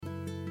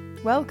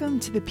Welcome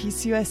to the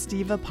PCOS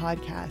Diva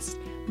podcast.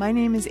 My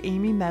name is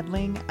Amy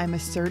Medling. I'm a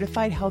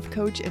certified health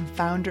coach and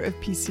founder of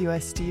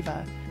PCOS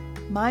Diva.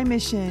 My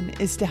mission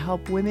is to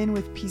help women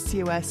with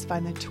PCOS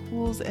find the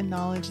tools and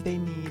knowledge they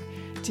need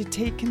to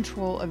take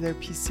control of their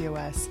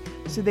PCOS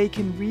so they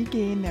can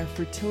regain their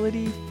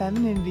fertility,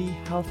 femininity,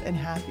 health, and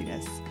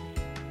happiness.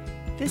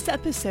 This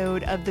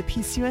episode of the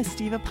PCOS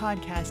Diva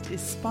podcast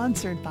is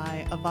sponsored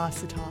by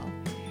Avasitol.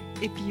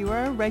 If you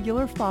are a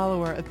regular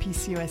follower of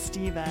PCOS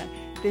Diva,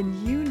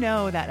 then you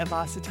know that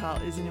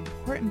Avasitol is an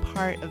important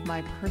part of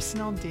my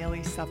personal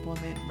daily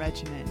supplement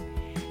regimen,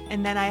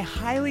 and that I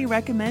highly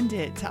recommend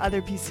it to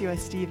other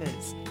PCOS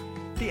divas.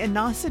 The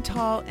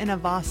inositol in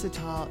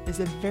Avasitol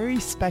is a very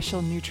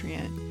special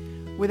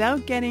nutrient.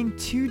 Without getting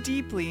too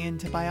deeply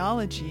into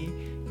biology,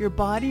 your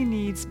body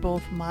needs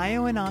both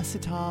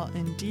myo-inositol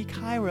and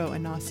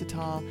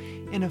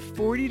D-chiro-inositol in a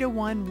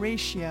 40-to-1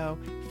 ratio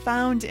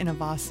found in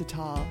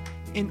Avasitol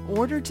in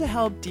order to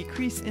help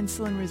decrease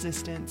insulin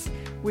resistance,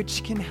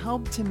 which can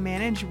help to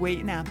manage weight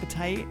and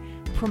appetite,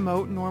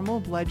 promote normal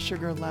blood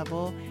sugar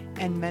level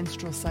and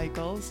menstrual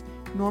cycles,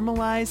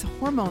 normalize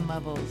hormone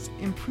levels,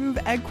 improve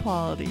egg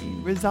quality,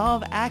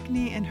 resolve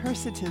acne and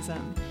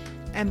hirsutism,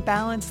 and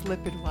balance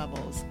lipid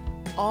levels,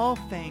 all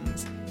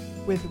things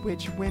with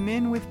which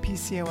women with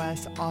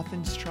PCOS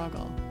often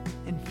struggle.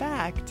 In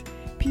fact,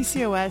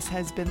 PCOS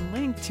has been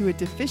linked to a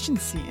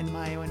deficiency in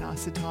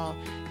myo-inositol,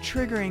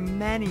 triggering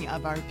many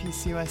of our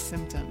PCOS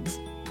symptoms.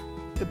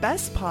 The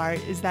best part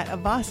is that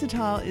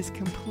Avasitol is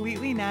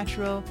completely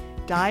natural,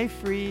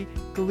 dye-free,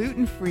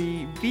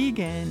 gluten-free,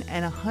 vegan,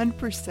 and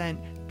 100%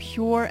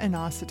 pure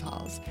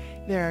inositols.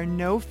 There are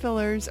no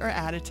fillers or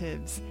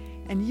additives,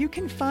 and you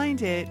can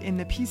find it in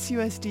the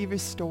PCOS Diva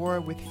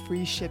store with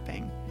free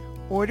shipping.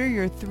 Order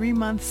your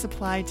 3-month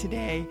supply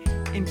today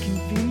in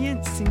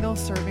convenient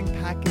single-serving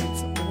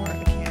packets or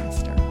a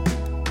canister.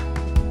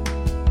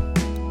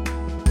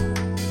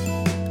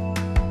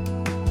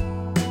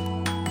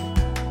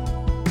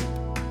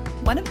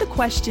 One of the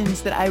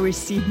questions that I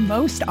receive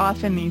most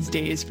often these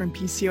days from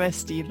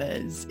PCOS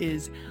divas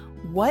is,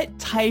 what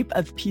type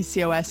of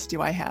PCOS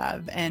do I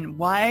have? And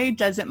why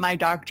doesn't my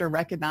doctor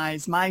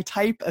recognize my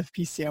type of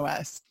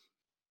PCOS?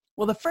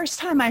 Well, the first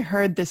time I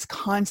heard this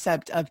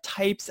concept of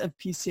types of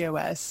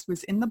PCOS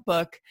was in the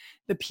book,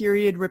 The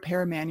Period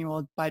Repair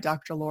Manual by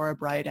Dr. Laura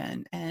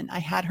Briden. And I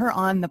had her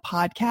on the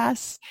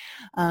podcast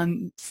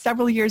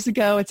several years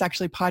ago. It's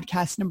actually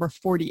podcast number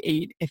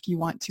 48 if you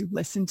want to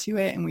listen to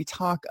it. And we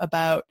talk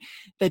about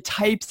the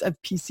types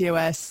of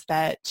PCOS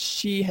that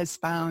she has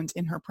found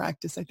in her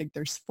practice. I think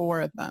there's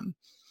 4 of them.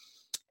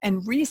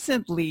 And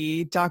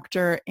recently,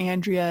 Dr.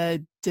 Andrea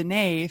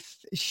Denaif,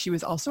 she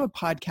was also a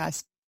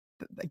podcast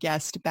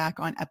guest back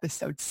on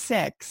episode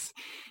 6.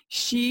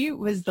 She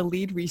was the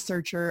lead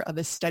researcher of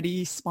a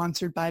study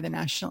sponsored by the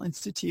National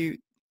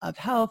Institute of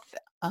Health,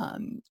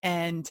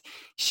 and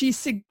she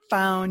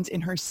found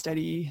in her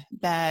study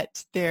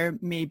that there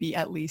may be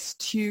at least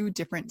 2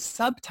 different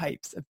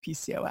subtypes of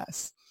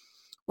PCOS.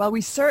 While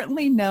we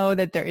certainly know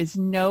that there is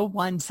no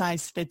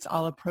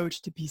one-size-fits-all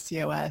approach to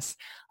PCOS,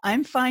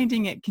 I'm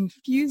finding it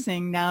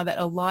confusing now that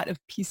a lot of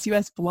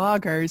PCOS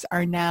bloggers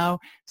are now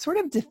sort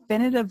of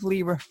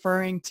definitively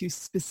referring to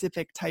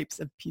specific types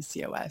of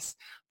PCOS,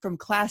 from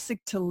classic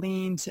to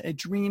lean to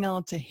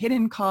adrenal to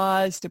hidden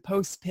cause to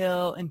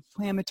post-pill,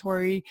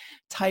 inflammatory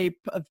type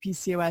of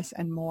PCOS,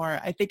 and more.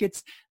 I think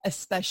it's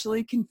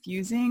especially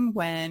confusing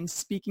when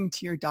speaking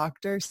to your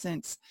doctor,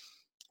 since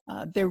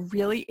there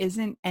really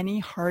isn't any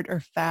hard or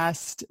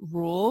fast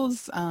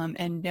rules,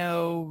 and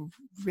no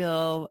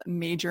real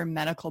major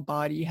medical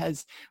body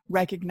has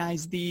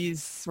recognized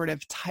these sort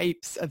of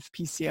types of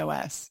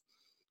PCOS.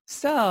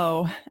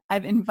 So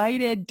I've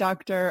invited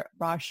Dr.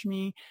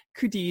 Rashmi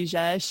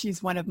Khudija,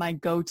 she's one of my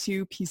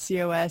go-to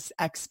PCOS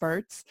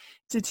experts,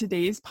 to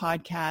today's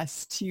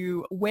podcast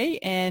to weigh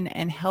in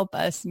and help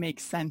us make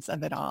sense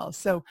of it all.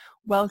 So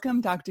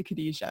welcome, Dr.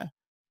 Khudija.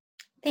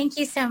 Thank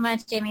you so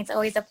much, Jamie. It's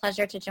always a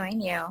pleasure to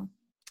join you.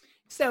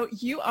 So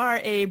you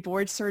are a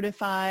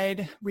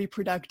board-certified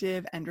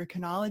reproductive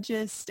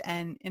endocrinologist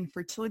and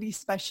infertility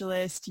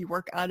specialist. You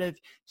work out of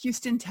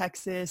Houston,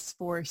 Texas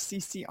for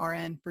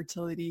CCRN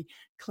fertility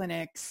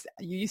clinics.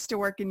 You used to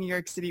work in New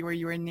York City, where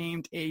you were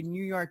named a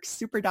New York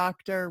Super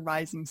Doctor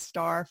Rising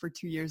Star for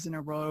 2 years in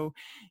a row.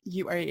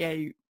 You are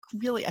a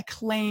really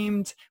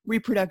acclaimed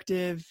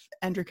reproductive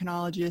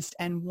endocrinologist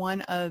and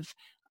one of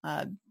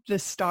the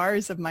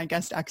stars of my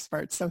guest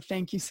experts. So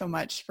thank you so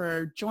much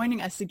for joining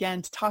us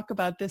again to talk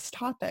about this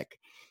topic.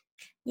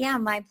 Yeah,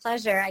 my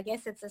pleasure. I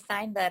guess it's a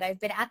sign that I've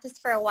been at this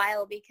for a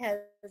while, because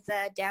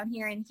down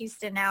here in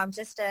Houston now, I'm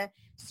just a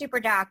super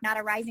doc, not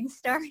a rising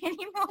star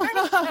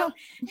anymore.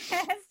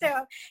 So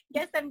I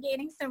guess I'm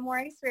gaining some more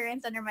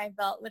experience under my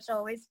belt, which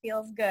always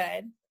feels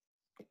good.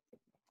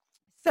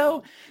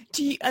 So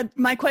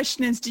my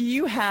question is, do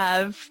you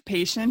have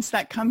patients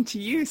that come to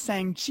you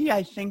saying, gee,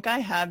 I think I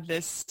have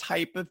this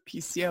type of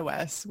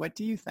PCOS? What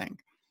do you think?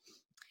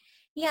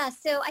 Yeah,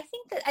 so I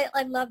think that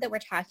I love that we're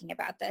talking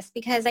about this,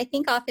 because I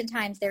think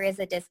oftentimes there is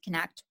a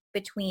disconnect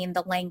between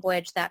the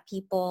language that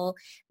people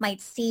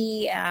might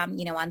see,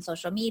 on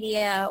social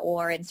media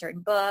or in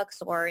certain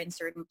books or in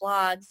certain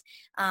blogs,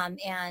 and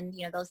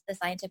the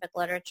scientific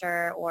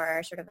literature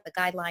or sort of the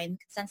guideline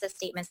consensus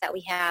statements that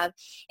we have.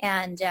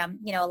 And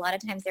a lot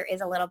of times there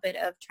is a little bit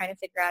of trying to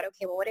figure out,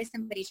 okay, well, what is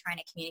somebody trying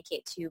to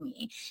communicate to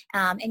me?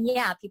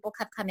 People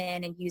have come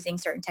in and using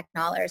certain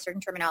technology or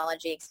certain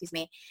terminology,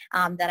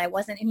 that I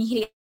wasn't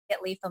immediately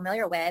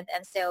familiar with.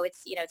 And so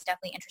it's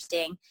definitely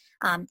interesting.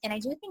 And I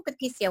do think with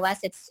PCOS,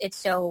 it's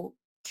so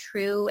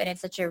true and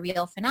it's such a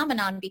real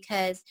phenomenon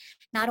because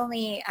not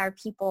only are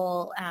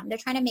people, they're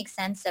trying to make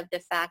sense of the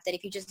fact that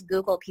if you just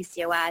Google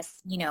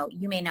PCOS,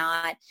 you may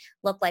not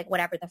look like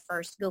whatever the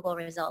first Google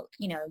result,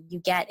 you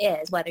get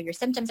is, whether your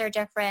symptoms are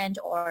different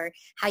or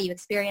how you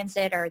experience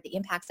it or the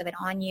impacts of it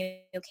on you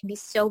can be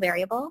so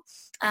variable.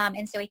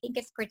 And so I think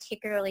it's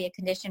particularly a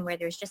condition where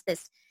there's just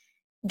this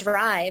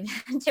drive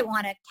to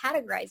want to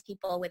categorize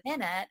people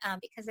within it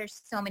because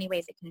there's so many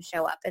ways it can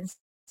show up. And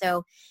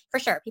so for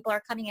sure, people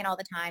are coming in all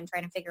the time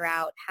trying to figure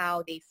out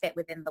how they fit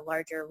within the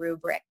larger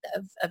rubric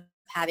of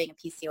having a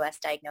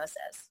PCOS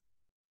diagnosis.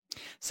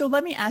 So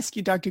let me ask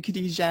you, Dr.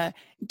 Khadija,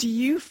 do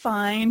you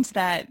find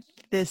that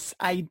this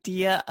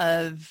idea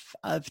of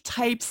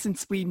types,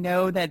 since we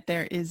know that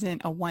there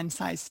isn't a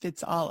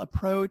one-size-fits-all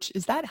approach,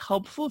 is that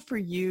helpful for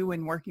you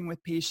when working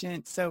with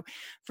patients? So,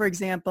 for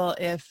example,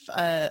 if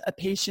a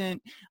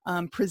patient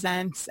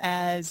presents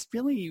as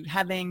really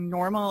having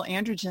normal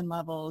androgen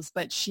levels,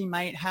 but she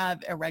might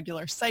have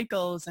irregular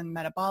cycles and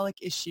metabolic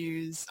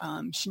issues,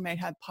 she might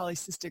have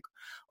polycystic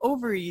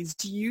ovaries,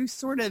 do you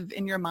sort of,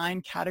 in your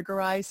mind,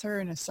 categorize her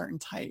in a certain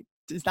type?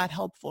 Is that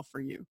helpful for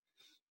you?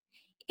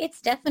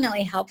 It's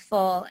definitely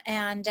helpful,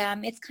 and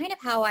it's kind of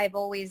how I've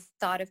always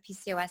thought of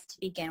PCOS to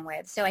begin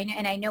with. So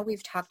I know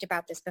we've talked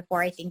about this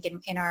before, I think,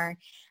 in our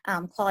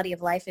quality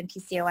of life and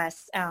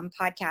PCOS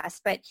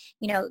podcast. But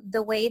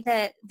the way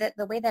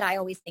that I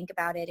always think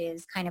about it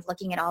is kind of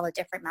looking at all the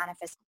different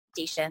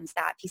manifestations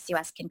that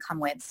PCOS can come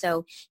with.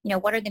 So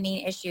what are the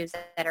main issues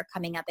that are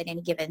coming up at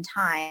any given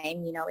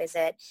time? Is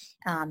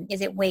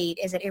it weight?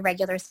 Is it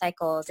irregular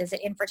cycles? Is it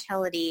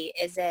infertility?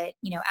 Is it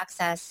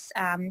excess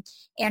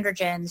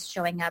androgens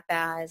showing up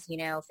as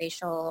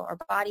facial or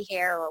body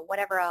hair or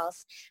whatever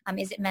else?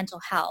 Is it mental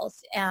health?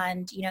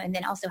 And and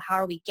then also, how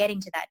are we getting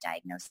to that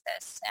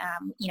diagnosis?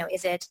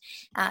 Is it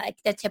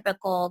the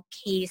typical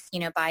case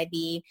by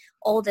the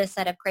oldest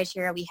set of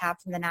criteria we have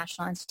from the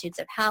National Institutes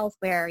of Health,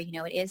 where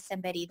it is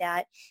somebody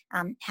that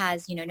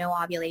has no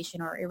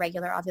ovulation or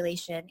irregular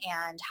ovulation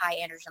and high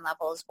androgen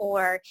levels,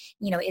 or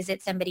is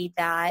it somebody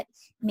that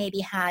maybe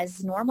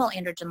has normal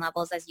androgen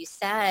levels, as you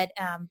said,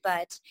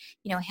 but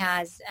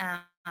has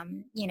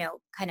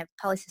kind of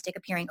polycystic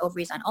appearing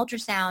ovaries on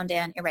ultrasound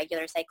and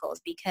irregular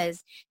cycles,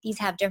 because these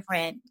have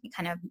different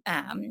kind of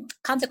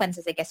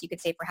consequences, I guess you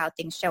could say, for how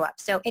things show up.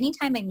 So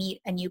anytime I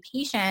meet a new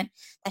patient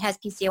that has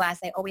PCOS,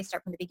 I always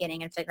start from the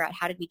beginning and figure out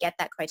how did we get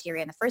that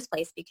criteria in the first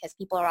place, because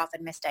people are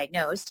often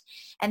misdiagnosed.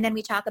 And then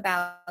we talk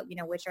about,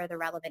 which are the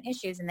relevant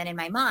issues. And then in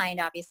my mind,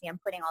 obviously, I'm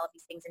putting all of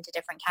these things into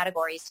different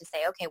categories to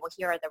say, okay, well,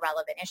 here are the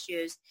relevant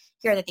issues.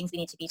 Here are the things we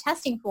need to be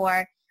testing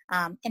for.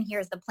 And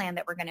here's the plan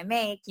that we're going to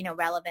make,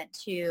 relevant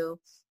to,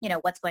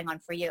 what's going on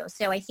for you.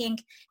 So I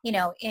think,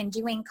 in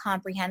doing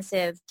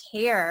comprehensive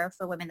care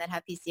for women that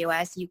have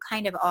PCOS, you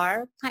kind of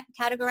are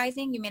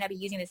categorizing. You may not be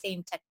using the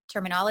same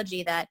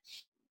terminology that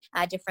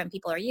different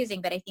people are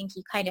using, but I think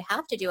you kind of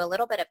have to do a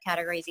little bit of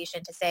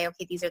categorization to say,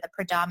 okay, these are the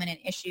predominant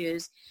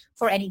issues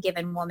for any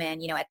given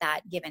woman, at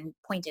that given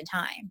point in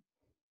time.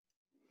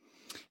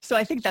 So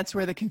I think that's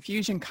where the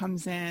confusion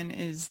comes in,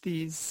 is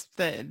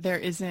there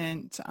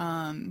isn't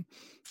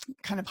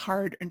kind of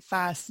hard and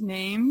fast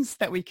names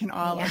that we can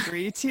all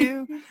agree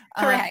to.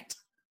 Correct.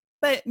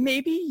 But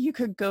maybe you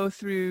could go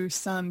through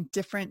some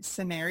different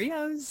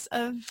scenarios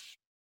of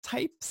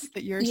types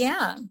that you're seeing.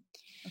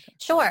 Okay.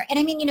 Sure. And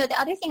I mean, the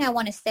other thing I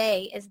want to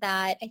say is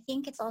that I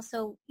think it's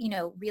also,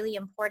 really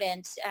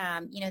important,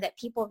 that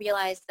people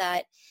realize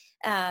that,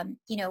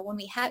 when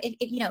we have,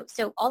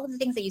 so all of the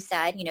things that you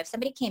said, if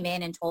somebody came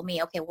in and told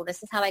me, okay, well,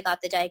 this is how I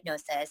got the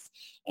diagnosis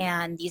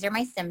and these are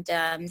my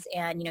symptoms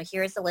and,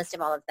 here's the list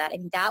of all of that. I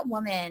mean, that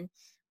woman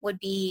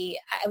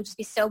I would just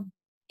be so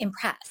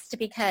impressed,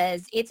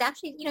 because it's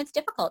actually, it's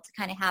difficult to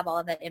kind of have all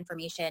of that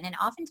information. And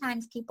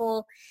oftentimes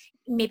people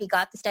maybe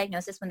got this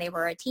diagnosis when they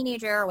were a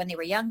teenager or when they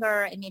were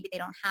younger, and maybe they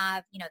don't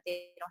have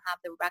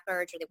the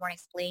records, or they weren't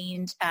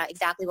explained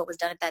exactly what was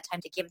done at that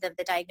time to give them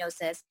the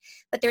diagnosis.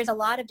 But there's a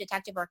lot of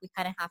detective work we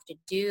kind of have to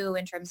do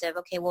in terms of,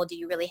 okay, well, do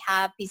you really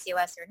have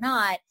PCOS or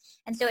not?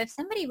 And so if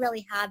somebody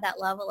really had that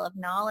level of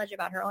knowledge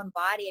about her own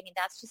body, I mean,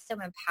 that's just so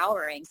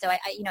empowering. So I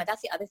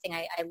that's the other thing.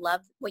 I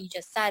love what you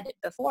just said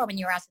before when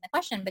you were asking the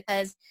question,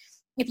 because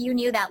if you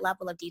knew that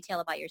level of detail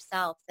about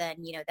yourself, then,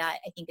 that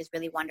I think is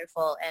really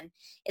wonderful and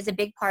is a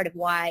big part of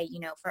why,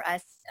 for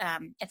us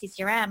at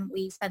CCRM,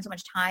 we spend so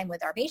much time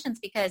with our patients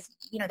because,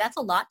 that's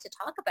a lot to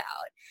talk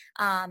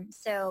about.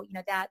 So,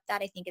 that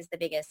I think is the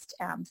biggest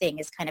thing,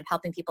 is kind of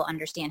helping people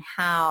understand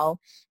how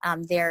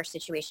their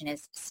situation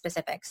is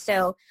specific.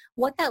 So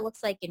what that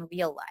looks like in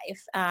real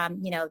life,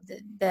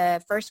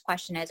 the first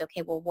question is,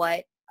 okay, well,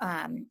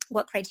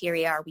 what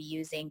criteria are we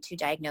using to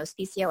diagnose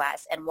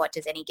PCOS, and what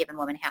does any given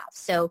woman have?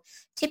 So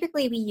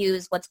typically we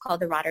use what's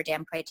called the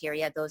Rotterdam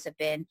criteria. Those have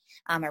been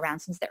around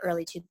since the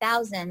early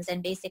 2000s.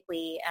 And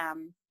basically,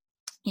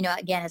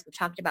 again, as we've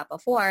talked about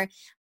before,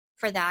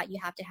 for that, you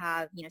have to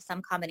have,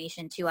 some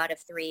combination, 2 out of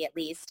 3 at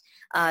least,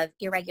 of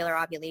irregular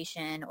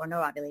ovulation or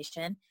no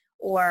ovulation,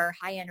 or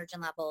high androgen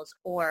levels,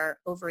 or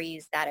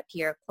ovaries that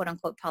appear quote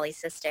unquote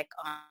polycystic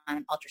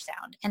on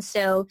ultrasound. And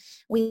so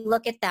we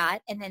look at that,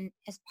 and then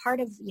as part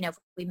of, if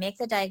we make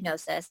the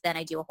diagnosis, then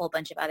I do a whole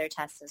bunch of other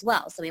tests as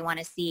well. So we want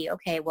to see,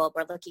 okay, well,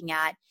 we're looking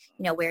at,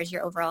 where's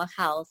your overall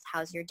health?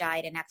 How's your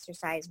diet and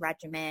exercise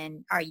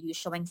regimen? Are you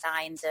showing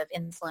signs of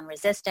insulin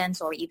resistance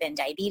or even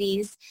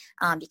diabetes?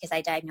 Because I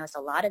diagnose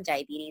a lot of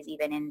diabetes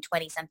even in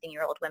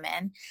 20-something-year-old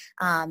women.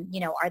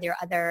 Are there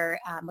other,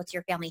 what's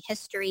your family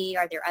history?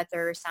 Are there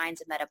other signs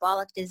of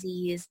metabolic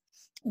disease?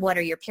 What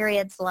are your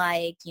periods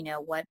like?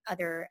 What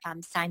other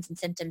signs and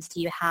symptoms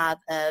do you have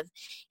of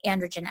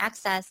androgen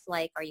excess?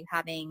 Like, are you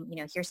having,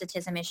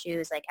 hirsutism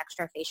issues like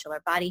extrafacial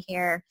or body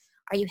hair?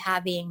 Are you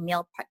having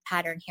male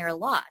pattern hair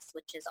loss,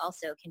 which is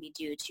also can be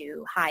due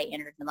to high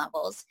androgen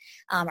levels?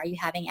 Are you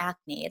having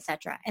acne,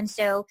 etc.? And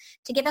so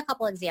to give a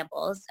couple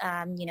examples,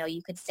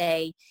 you could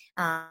say,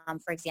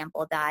 for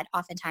example, that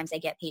oftentimes I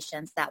get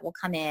patients that will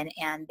come in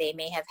and they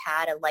may have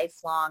had a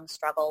lifelong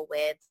struggle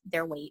with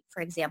their weight,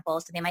 for example.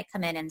 So they might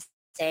come in and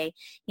say,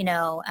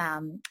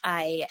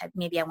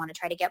 I want to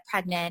try to get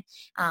pregnant.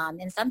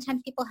 And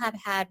sometimes people have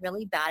had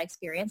really bad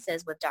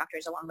experiences with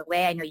doctors along the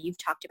way. I know you've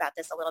talked about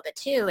this a little bit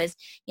too, is,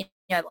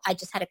 I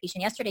just had a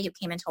patient yesterday who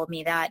came and told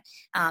me that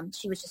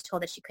she was just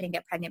told that she couldn't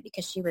get pregnant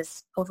because she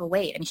was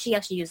overweight. And she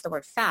actually used the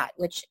word fat,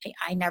 which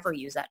I never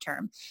use that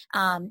term.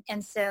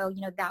 And so,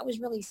 that was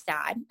really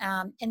sad.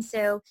 And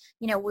so,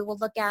 we will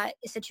look at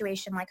a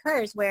situation like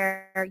hers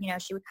where,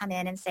 she would come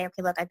in and say,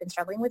 okay, look, I've been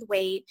struggling with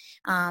weight.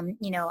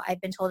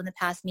 I've been told in the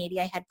past, maybe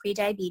I had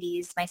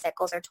pre-diabetes. My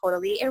cycles are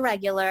totally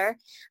irregular.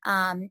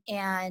 And,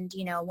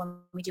 when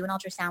we do an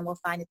ultrasound, we'll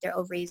find that their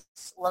ovaries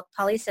look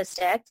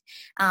polycystic.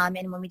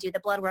 And when we do the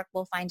blood work,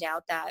 we'll find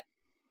out that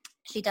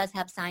she does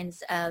have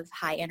signs of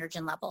high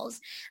androgen levels,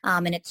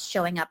 and it's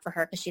showing up for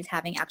her because she's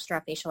having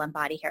extrafacial and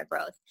body hair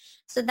growth.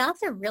 So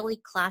that's a really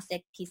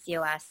classic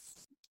PCOS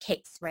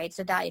case, right?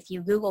 So that if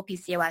you Google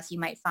PCOS, you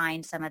might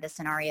find some of the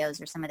scenarios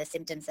or some of the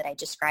symptoms that I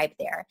described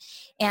there.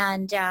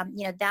 And,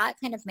 that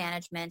kind of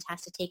management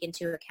has to take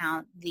into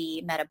account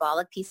the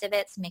metabolic piece of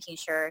it. So making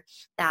sure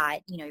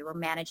that, you're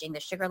managing the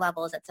sugar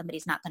levels, that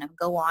somebody's not going to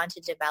go on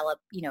to develop,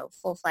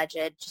 full-fledged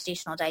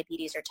gestational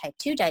diabetes or type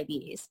 2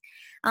 diabetes.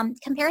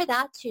 Compare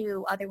that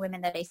to other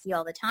women that I see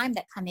all the time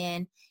that come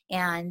in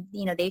and,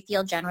 they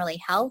feel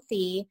generally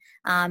healthy,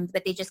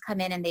 but they just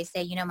come in and they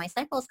say, my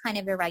cycle is kind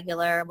of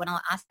irregular. When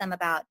I'll ask them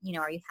about,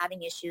 are you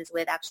having issues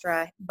with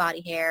extra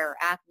body hair or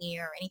acne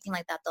or anything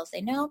like that, they'll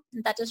say, no,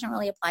 that doesn't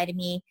really apply to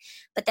me.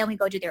 But then we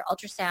go do their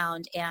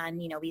ultrasound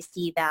and, we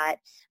see that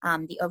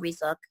the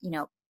ovaries look,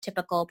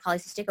 typical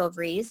polycystic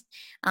ovaries.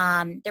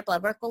 Their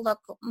blood work will look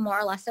more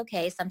or less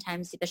okay.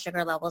 Sometimes the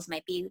sugar levels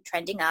might be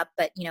trending up,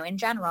 but, in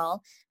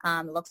general,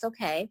 looks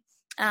okay.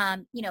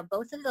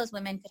 Both of those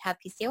women could have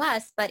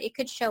PCOS, but it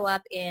could show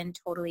up in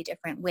totally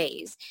different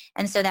ways.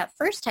 And so that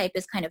first type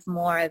is kind of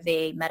more of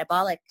a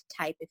metabolic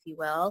type, if you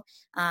will,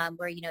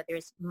 where,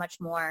 there's much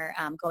more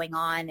going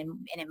on and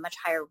a much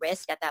higher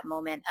risk at that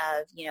moment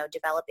of,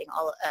 developing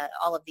all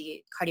of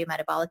the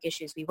cardiometabolic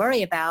issues we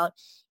worry about.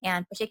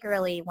 And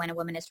particularly when a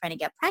woman is trying to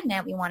get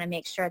pregnant, we want to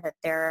make sure that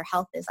their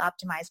health is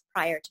optimized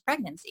prior to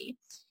pregnancy.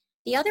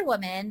 The other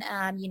woman,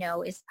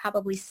 is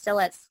probably still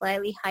at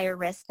slightly higher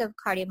risk of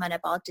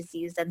cardiometabolic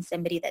disease than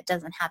somebody that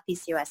doesn't have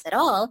PCOS at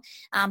all,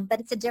 but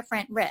it's a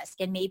different risk.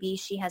 And maybe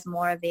she has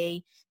more of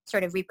a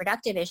sort of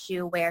reproductive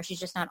issue where she's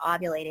just not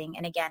ovulating.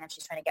 And again, if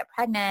she's trying to get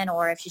pregnant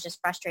or if she's just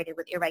frustrated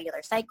with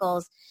irregular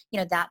cycles,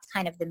 that's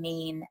kind of the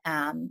main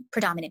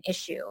predominant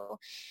issue.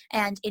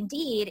 And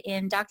indeed,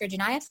 in Dr.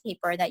 Janayev's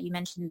paper that you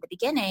mentioned at the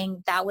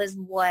beginning, that was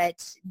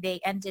what they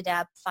ended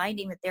up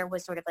finding, that there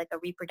was sort of like a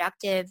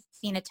reproductive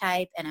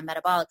phenotype and a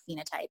metabolic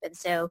phenotype. And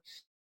so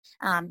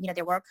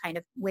there were kind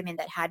of women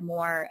that had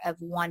more of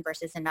one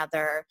versus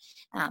another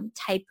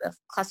type of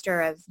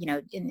cluster of,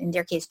 in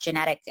their case,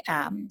 genetic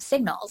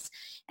signals.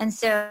 And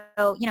so,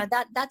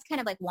 that's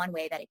kind of like one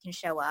way that it can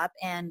show up.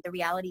 And the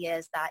reality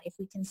is that if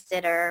we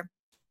consider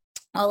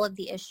all of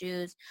the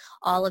issues,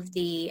 all of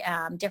the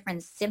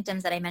different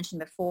symptoms that I mentioned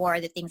before,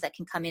 the things that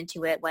can come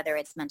into it, whether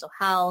it's mental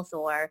health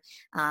or,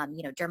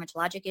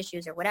 dermatologic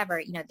issues or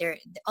whatever,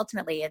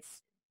 ultimately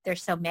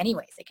there's so many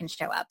ways it can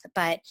show up.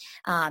 But,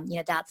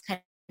 that's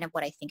kind of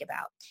what I think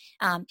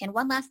about. And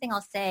one last thing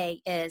I'll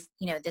say is,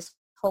 this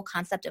whole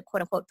concept of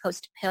quote unquote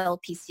post-pill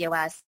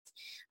PCOS,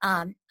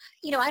 I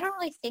don't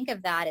really think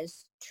of that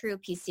as true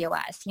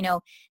PCOS.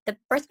 The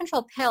birth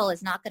control pill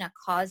is not going to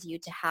cause you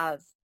to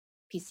have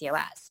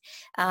PCOS.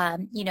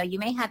 You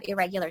may have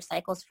irregular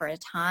cycles for a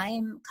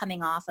time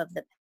coming off of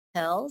the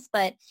pills,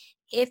 but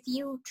if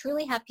you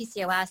truly have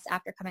PCOS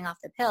after coming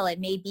off the pill, it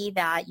may be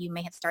that you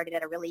may have started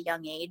at a really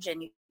young age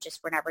and you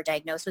just were never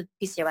diagnosed with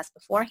PCOS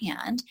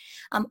beforehand,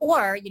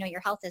 or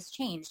your health has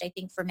changed. I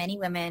think for many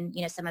women,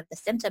 some of the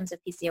symptoms of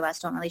PCOS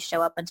don't really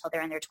show up until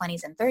they're in their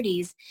 20s and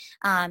 30s,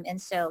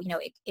 and so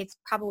it's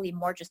probably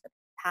more just the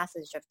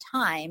passage of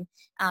time.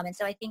 And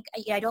so I think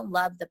I don't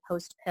love the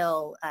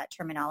post-pill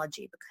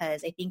terminology,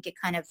 because I think it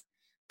kind of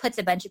puts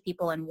a bunch of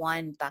people in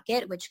one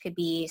bucket, which could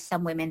be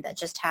some women that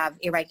just have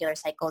irregular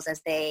cycles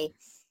as they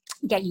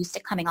get used to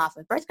coming off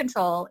of birth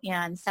control,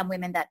 and some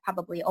women that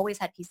probably always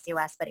had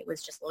PCOS, but it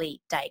was just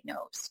late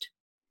diagnosed.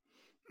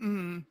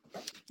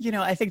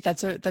 I think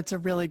that's a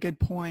really good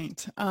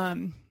point.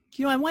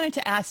 I wanted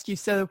to ask you,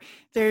 so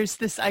there's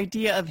this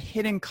idea of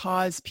hidden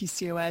cause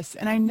PCOS,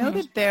 and I know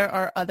that there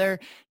are other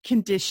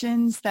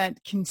conditions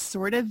that can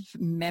sort of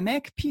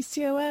mimic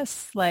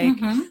PCOS, like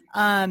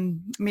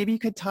maybe you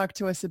could talk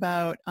to us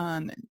about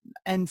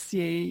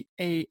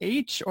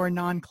NCAH, or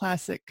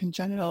non-classic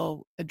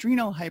congenital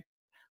adrenal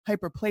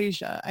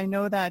hyperplasia. I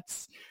know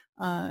that's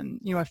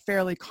a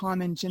fairly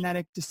common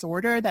genetic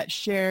disorder that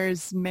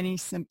shares many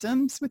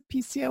symptoms with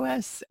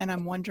PCOS. And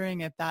I'm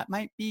wondering if that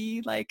might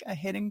be like a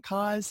hidden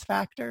cause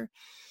factor.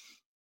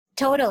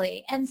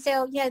 Totally. And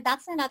so,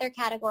 that's another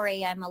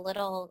category I'm a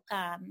little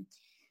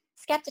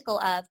skeptical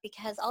of,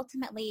 because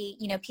ultimately,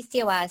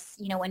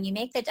 PCOS, when you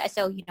make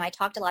I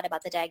talked a lot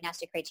about the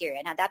diagnostic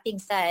criteria. Now, that being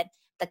said,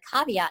 the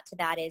caveat to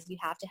that is you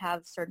have to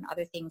have certain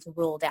other things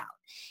ruled out.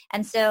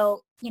 And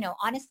so,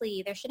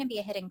 honestly, there shouldn't be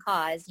a hidden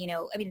cause,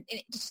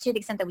 just to the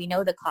extent that we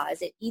know the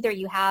cause. Either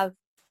you have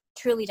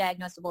truly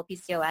diagnosable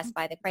PCOS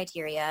by the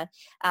criteria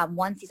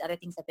once these other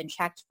things have been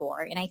checked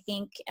for. And I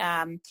think,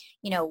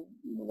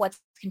 what's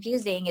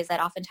confusing is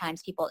that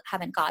oftentimes people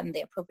haven't gotten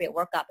the appropriate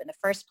workup in the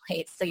first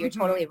place. So you're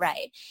totally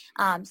right.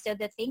 So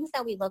the things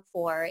that we look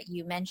for,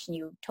 you mentioned,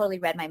 you totally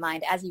read my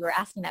mind as you were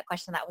asking that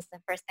question. That was the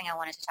first thing I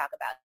wanted to talk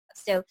about.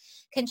 So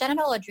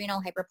congenital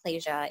adrenal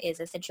hyperplasia is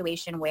a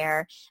situation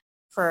where,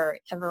 for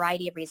a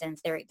variety of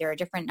reasons, there are a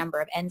different number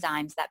of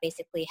enzymes that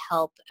basically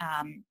help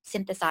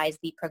synthesize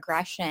the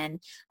progression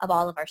of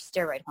all of our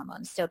steroid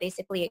hormones. So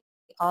basically,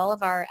 all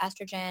of our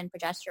estrogen,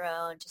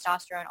 progesterone,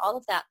 testosterone, all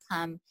of that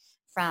come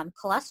from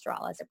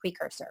cholesterol as a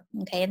precursor.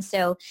 Okay, and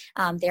so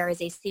there is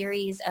a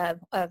series of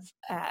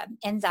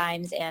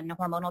enzymes and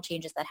hormonal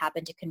changes that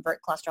happen to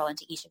convert cholesterol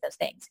into each of those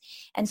things.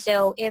 And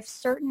so if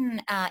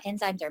certain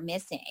enzymes are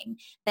missing,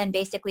 then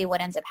basically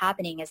what ends up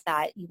happening is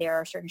that there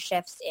are certain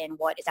shifts in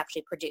what is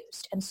actually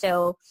produced. And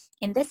so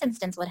in this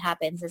instance, what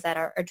happens is that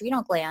our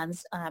adrenal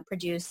glands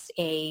produce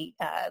a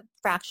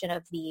fraction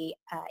of the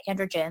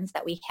androgens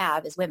that we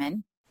have as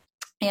women,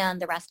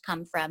 and the rest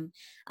come from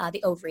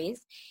the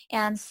ovaries.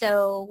 And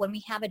so when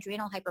we have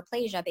adrenal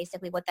hyperplasia,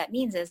 basically what that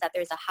means is that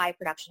there's a high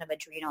production of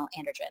adrenal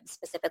androgens,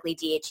 specifically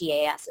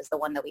DHEAS is the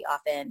one that we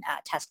often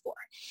test for.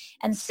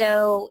 And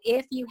so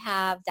if you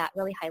have that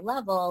really high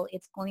level,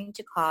 it's going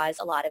to cause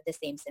a lot of the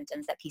same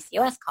symptoms that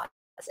PCOS causes,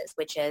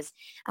 which is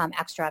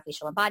extra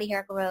facial and body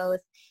hair growth.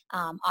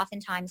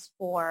 Oftentimes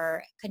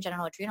for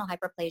congenital adrenal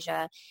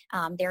hyperplasia,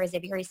 there is a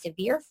very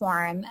severe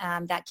form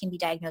that can be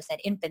diagnosed at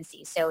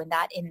infancy. So in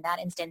that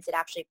instance, it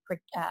actually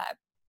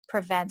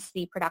prevents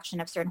the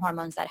production of certain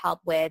hormones that help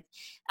with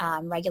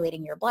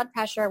regulating your blood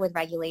pressure, with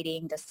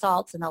regulating the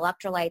salts and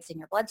electrolytes in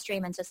your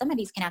bloodstream. And so some of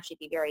these can actually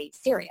be very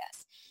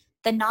serious.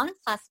 The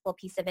non-classical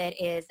piece of it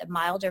is a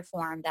milder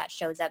form that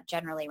shows up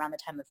generally around the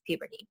time of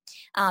puberty.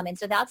 And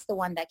so that's the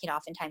one that can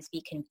oftentimes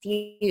be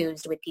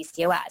confused with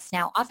PCOS.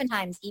 Now,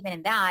 oftentimes, even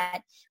in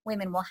that,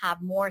 women will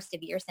have more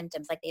severe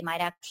symptoms, like they might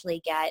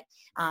actually get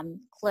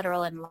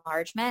clitoral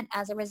enlargement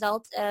as a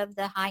result of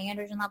the high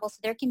androgen levels. So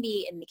there can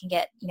be, and they can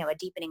get, a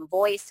deepening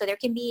voice. So there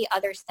can be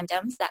other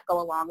symptoms that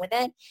go along with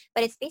it,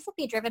 but it's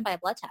basically driven by a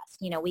blood test.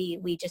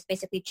 We just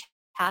basically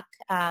check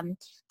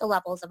the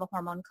levels of a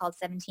hormone called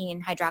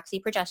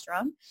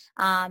 17-hydroxyprogesterone,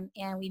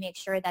 and we make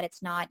sure that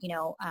it's not,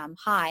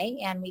 high,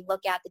 and we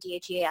look at the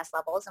DHEAS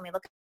levels, and we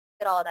look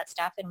at all of that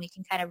stuff, and we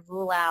can kind of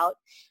rule out,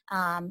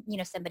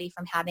 somebody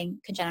from having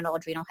congenital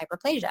adrenal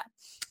hyperplasia.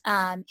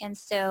 And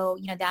so,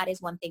 that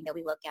is one thing that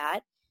we look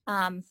at.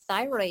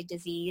 Thyroid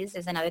disease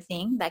is another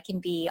thing that can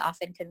be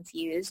often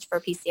confused for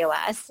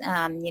PCOS.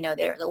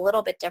 They're a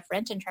little bit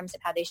different in terms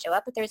of how they show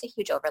up, but there's a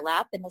huge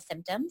overlap in the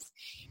symptoms.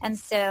 And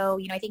so,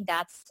 I think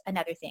that's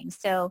another thing.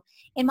 So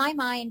in my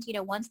mind,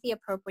 once the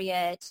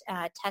appropriate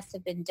tests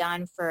have been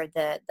done for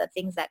the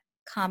things that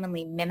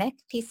commonly mimic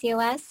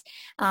PCOS,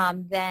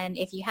 then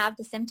if you have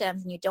the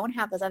symptoms and you don't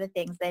have those other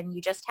things, then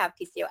you just have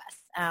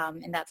PCOS.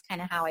 And that's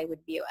kind of how I would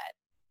view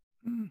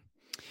it.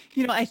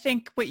 I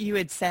think what you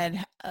had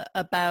said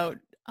about,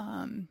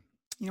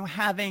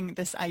 having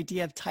this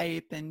idea of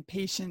type and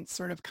patients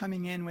sort of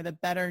coming in with a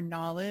better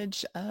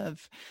knowledge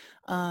of,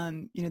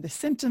 the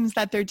symptoms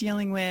that they're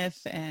dealing with,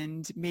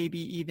 and maybe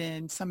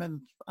even some of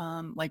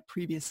like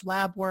previous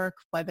lab work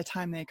by the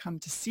time they come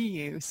to see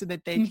you, so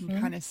that they can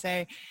kind of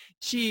say,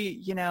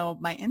 gee,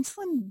 my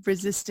insulin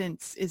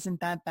resistance isn't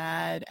that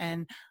bad,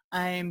 and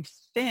I'm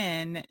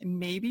thin,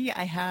 maybe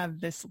I have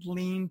this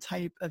lean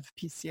type of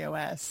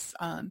PCOS.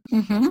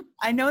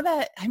 I know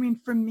that,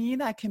 for me,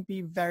 that can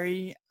be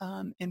very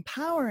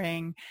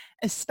empowering,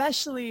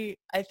 especially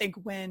I think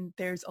when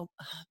there's,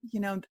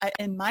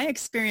 in my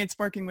experience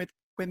working with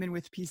women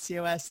with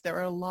PCOS, there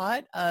are a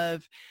lot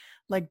of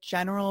like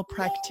general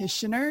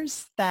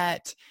practitioners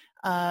that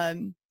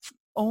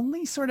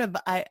only sort of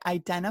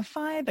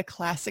identify the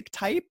classic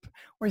type,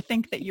 or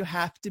think that you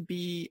have to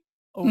be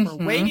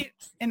overweight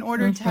in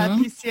order to have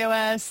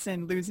PCOS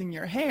and losing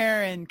your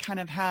hair and kind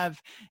of have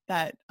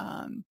that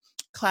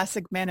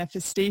classic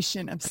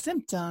manifestation of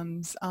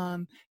symptoms,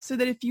 so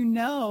that if you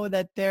know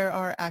that there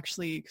are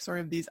actually sort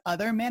of these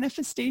other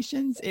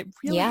manifestations, it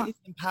really is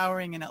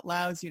empowering and it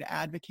allows you to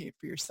advocate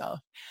for yourself.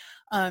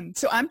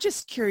 So I'm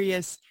just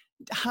curious,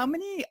 how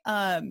many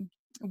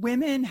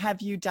women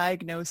have you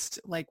diagnosed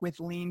like with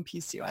lean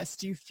PCOS?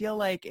 Do you feel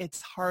like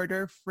it's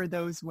harder for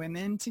those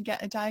women to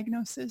get a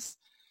diagnosis?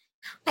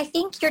 I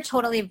think you're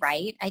totally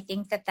right. I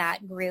think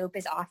that group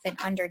is often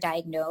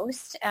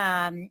underdiagnosed.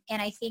 And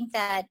I think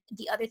that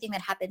the other thing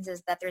that happens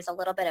is that there's a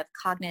little bit of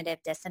cognitive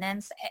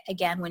dissonance.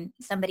 Again, when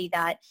somebody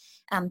that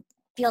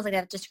feels like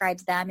that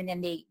describes them, and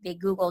then they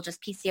Google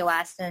just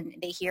PCOS and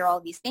they hear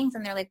all these things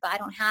and they're like, but I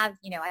don't have,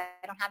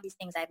 I don't have these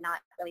things. I've not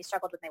really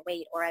struggled with my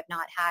weight, or I've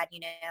not had,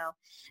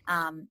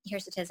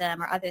 hirsutism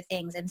or other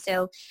things. And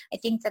so I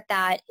think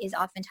that is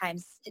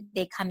oftentimes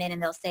they come in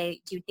and they'll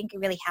say, do you think you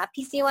really have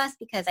PCOS?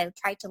 Because I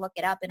tried to look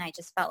it up and I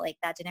just felt like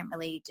that didn't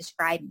really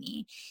describe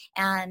me.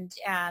 And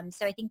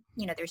so I think,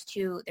 there's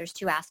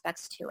two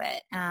aspects to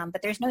it.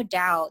 But there's no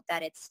doubt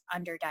that it's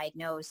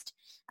underdiagnosed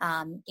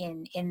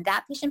in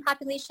that patient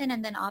population,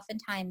 and then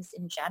oftentimes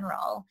in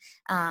general.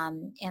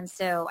 And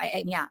so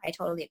I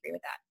totally agree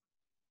with that.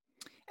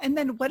 And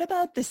then what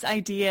about this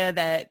idea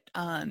that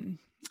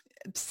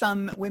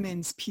some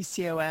women's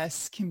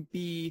PCOS can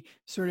be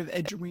sort of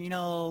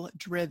adrenal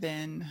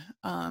driven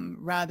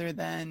rather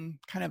than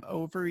kind of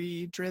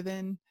ovary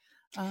driven?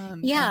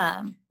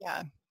 Yeah.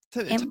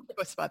 So talk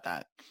to us about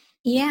that.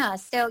 Yeah.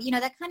 So,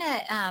 that kind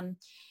of,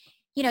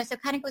 so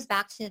it kind of goes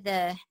back to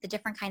the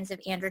different kinds of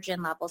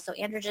androgen levels. So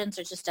androgens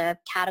are just a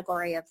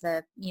category of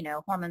the,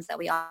 hormones that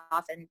we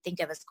often think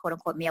of as quote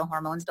unquote male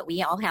hormones, but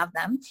we all have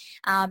them.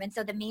 And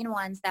so the main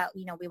ones that,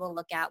 we will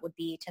look at would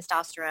be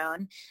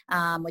testosterone,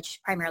 which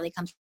primarily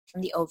comes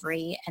from the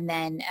ovary, and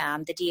then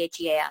the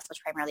DHEAS, which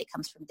primarily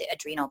comes from the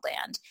adrenal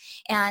gland.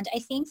 And I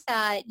think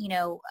that,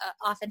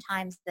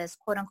 oftentimes this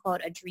quote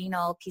unquote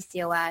adrenal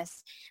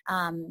PCOS,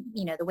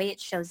 the way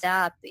it shows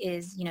up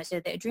is, so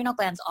the adrenal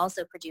glands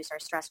also produce our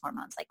stress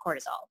hormones like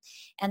cortisol.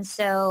 And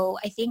so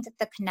I think that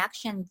the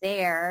connection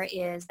there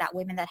is that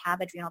women that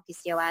have adrenal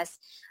PCOS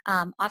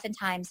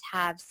oftentimes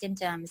have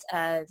symptoms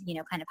of,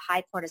 kind of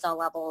high cortisol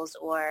levels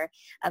or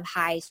of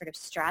high sort of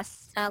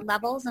stress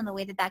levels. And the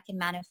way that can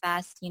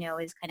manifest,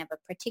 is kind of a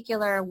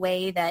particular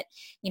way that,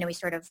 we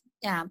sort of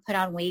put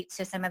on weight.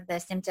 So some of the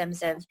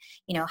symptoms of,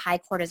 high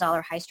cortisol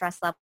or high stress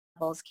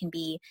levels can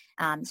be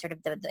sort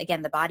of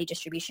the body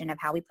distribution of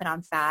how we put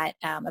on fat,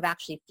 of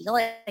actually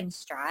feeling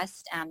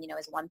stressed,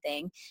 is one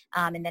thing.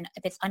 And then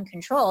if it's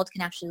uncontrolled,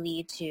 can actually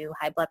lead to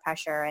high blood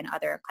pressure and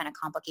other kind of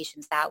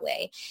complications that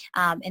way.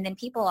 And then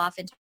people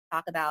often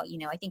talk about,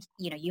 I think,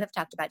 you have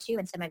talked about too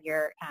in some of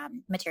your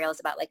materials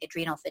about like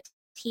adrenal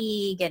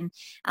fatigue and,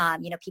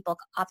 people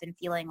often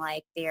feeling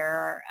like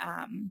they're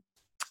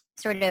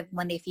sort of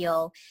when they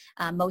feel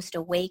most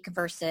awake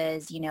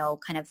versus,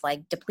 kind of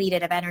like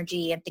depleted of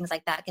energy and things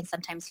like that can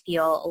sometimes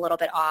feel a little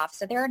bit off.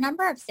 So there are a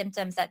number of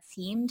symptoms that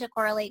seem to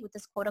correlate with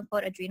this quote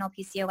unquote adrenal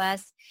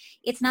PCOS.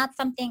 It's not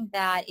something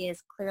that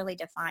is clearly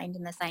defined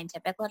in the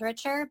scientific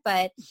literature,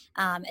 but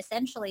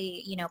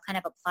essentially, kind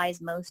of applies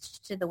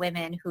most to the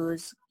women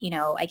whose,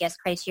 I guess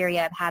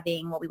criteria of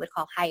having what we would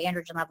call high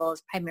androgen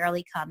levels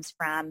primarily comes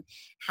from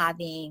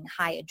having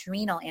high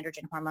adrenal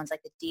androgen hormones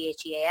like the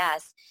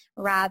DHEAS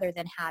rather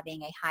than having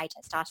a high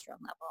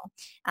testosterone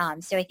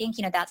level. So I think,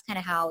 that's kind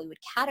of how we would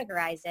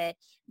categorize it.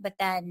 But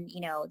then,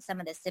 some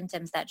of the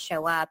symptoms that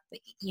show up,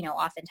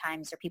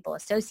 oftentimes or people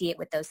associate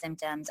with those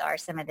symptoms are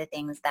some of the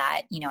things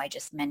that, I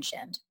just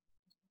mentioned.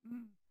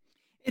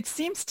 It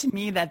seems to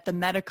me that the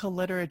medical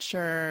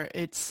literature,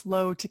 it's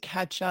slow to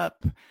catch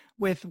up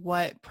with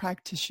what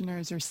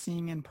practitioners are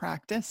seeing in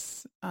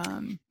practice.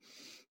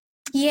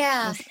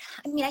 Yeah.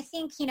 I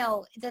think,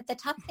 the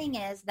tough thing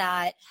is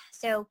that,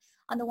 so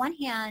on the one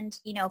hand,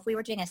 if we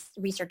were doing a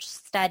research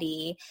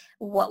study,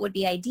 what would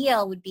be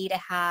ideal would be to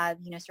have,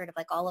 sort of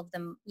like all of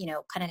them,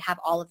 kind of have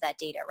all of that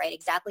data, right?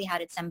 Exactly how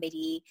did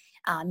somebody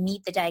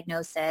meet the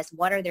diagnosis?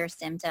 What are their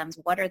symptoms?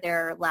 What are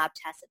their lab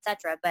tests, et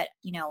cetera? But,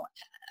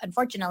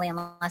 unfortunately,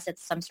 unless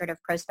it's some sort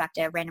of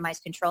prospective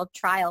randomized controlled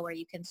trial where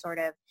you can sort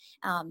of,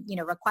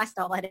 request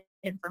all that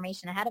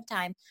information ahead of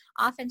time.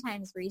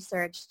 Oftentimes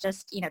research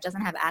just,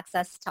 doesn't have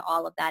access to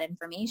all of that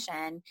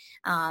information.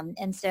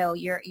 And so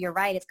you're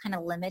right. It's kind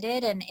of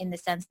limited in the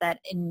sense that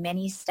in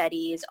many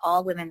studies,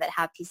 all women that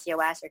have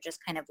PCOS are just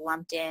kind of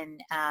lumped in,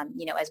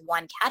 as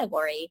one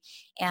category.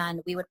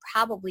 And we would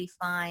probably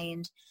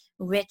find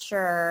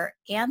richer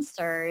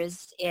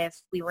answers if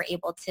we were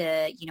able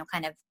to,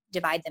 kind of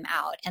divide them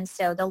out. And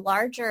so the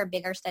larger,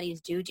 bigger studies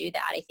do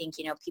that. I think,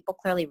 people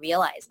clearly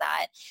realize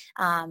that.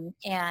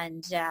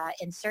 And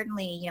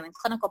certainly, in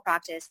clinical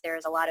practice,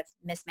 there's a lot of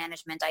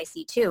mismanagement I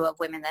see too of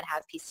women that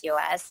have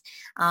PCOS.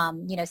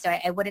 So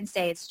I wouldn't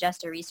say it's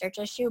just a research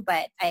issue,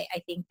 but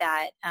I think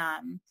that,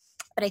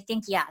 but I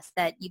think, yes,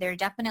 that there are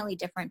definitely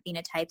different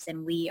phenotypes,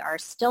 and we are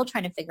still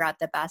trying to figure out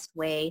the best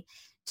way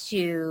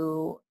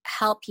to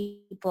help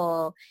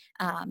people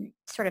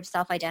sort of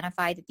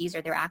self-identify that these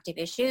are their active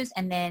issues,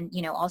 and then,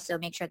 also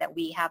make sure that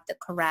we have the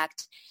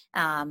correct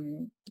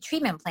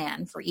treatment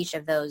plan for each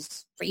of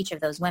those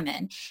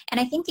women. And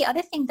I think the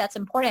other thing that's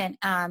important,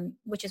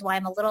 which is why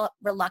I'm a little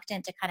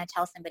reluctant to kind of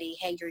tell somebody,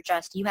 hey,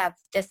 you have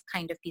this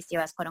kind of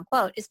PCOS, quote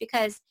unquote, is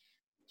because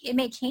it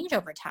may change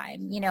over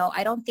time.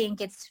 I don't think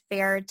it's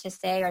fair to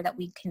say, or that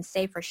we can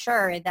say for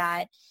sure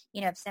that,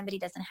 if somebody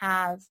doesn't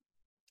have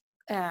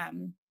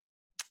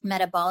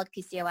metabolic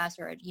PCOS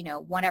or,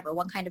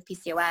 one kind of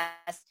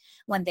PCOS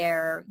when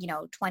they're,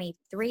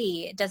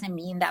 23, it doesn't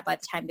mean that by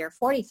the time they're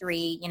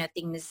 43,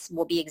 things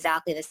will be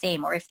exactly the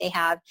same. Or if they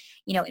have,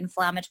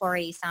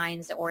 inflammatory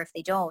signs, or if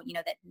they don't,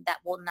 that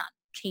will not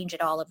change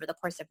at all over the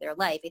course of their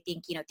life. I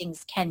think,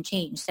 things can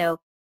change. So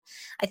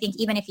I think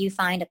even if you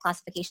find a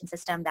classification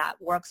system that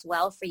works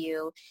well for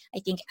you, I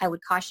think I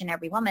would caution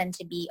every woman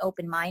to be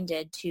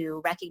open-minded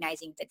to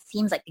recognizing that it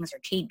seems like things are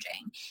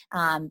changing.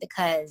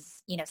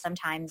 Because,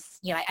 sometimes,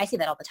 I see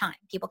that all the time.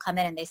 People come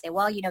in and they say,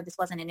 well, this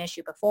wasn't an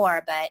issue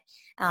before, but,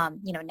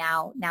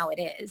 now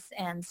it is.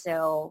 And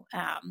so,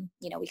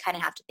 we kind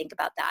of have to think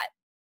about that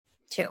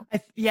too.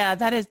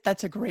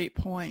 That's a great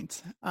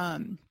point.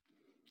 I've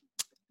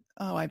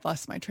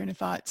lost my train of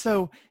thought.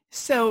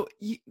 So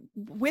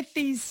with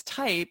these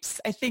types,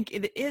 I think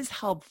it is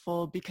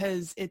helpful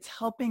because it's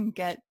helping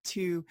get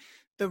to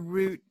the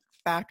root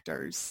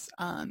factors.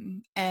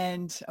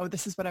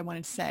 This is what I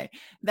wanted to say,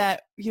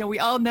 that, we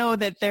all know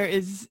that there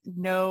is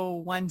no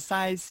one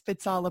size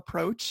fits all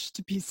approach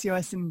to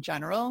PCOS in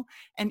general.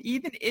 And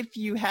even if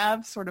you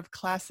have sort of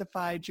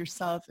classified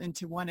yourself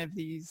into one of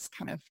these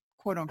kind of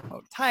quote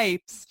unquote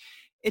types,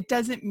 it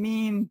doesn't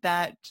mean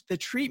that the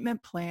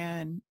treatment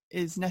plan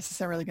is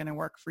necessarily going to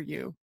work for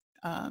you.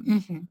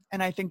 And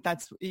I think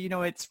that's,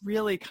 it's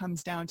really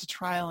comes down to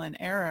trial and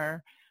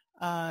error.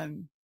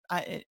 In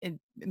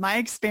my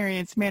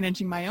experience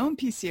managing my own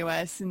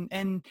PCOS,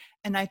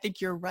 and I think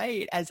you're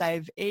right, as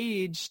I've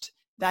aged,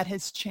 that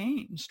has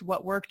changed.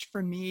 What worked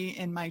for me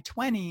in my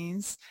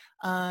 20s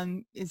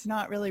is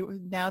not really,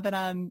 now that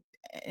I'm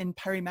in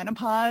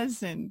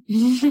perimenopause and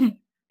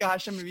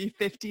gosh, I'm going to be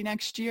 50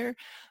 next year.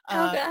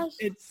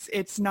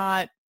 It's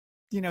not,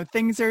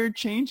 things are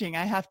changing.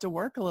 I have to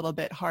work a little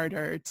bit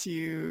harder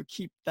to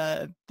keep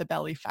the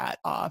belly fat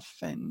off.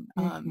 And,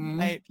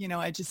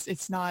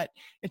 it's not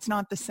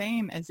the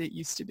same as it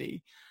used to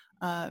be.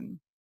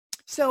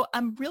 So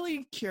I'm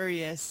really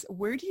curious,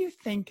 where do you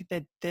think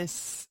that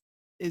this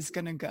is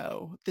going to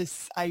go?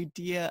 This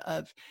idea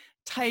of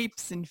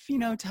types and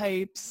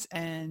phenotypes.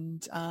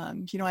 And,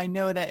 I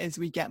know that as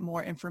we get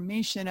more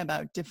information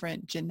about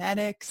different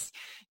genetics,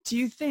 do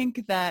you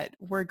think that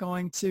we're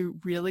going to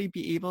really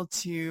be able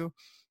to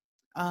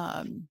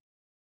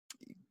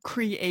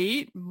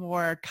create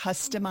more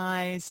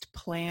customized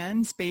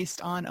plans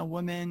based on a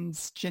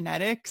woman's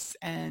genetics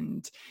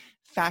and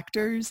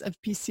factors of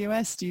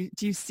PCOS?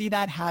 Do you see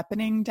that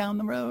happening down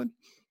the road?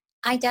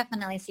 I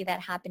definitely see that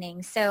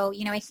happening. So,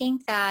 I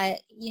think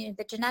that,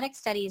 the genetic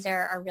studies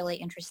are really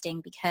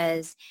interesting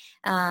because,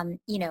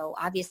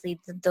 obviously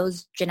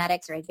those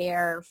genetics are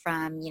there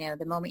from,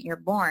 the moment you're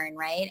born,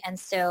 right? And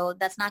so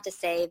that's not to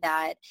say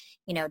that,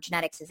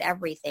 genetics is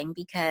everything,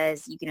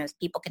 because,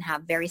 people can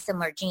have very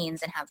similar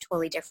genes and have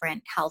totally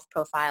different health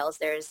profiles.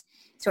 There's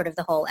sort of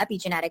the whole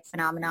epigenetic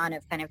phenomenon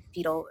of kind of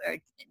fetal or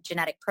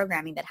genetic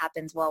programming that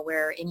happens while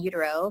we're in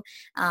utero.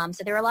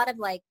 So there are a lot of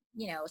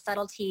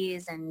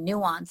subtleties and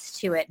nuance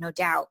to it, no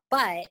doubt.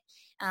 But,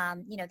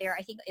 there,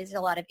 I think, is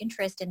a lot of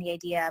interest in the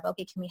idea of,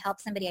 okay, can we help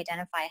somebody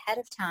identify ahead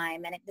of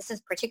time? And this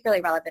is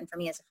particularly relevant for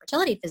me as a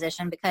fertility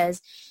physician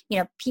because,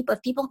 if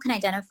people can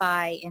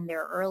identify in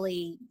their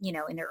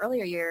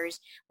earlier years,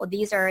 well,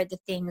 these are the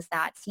things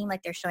that seem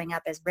like they're showing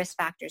up as risk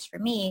factors for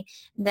me,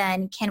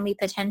 then can we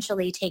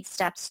potentially take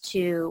steps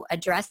to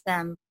address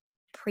them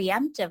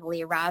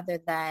preemptively rather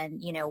than,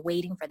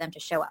 waiting for them to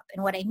show up?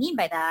 And what I mean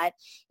by that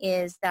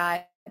is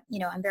that,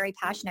 I'm very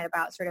passionate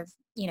about sort of,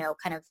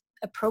 kind of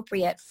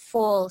appropriate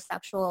full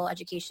sexual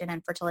education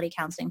and fertility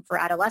counseling for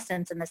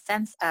adolescents, in the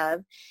sense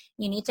of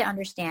you need to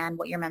understand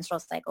what your menstrual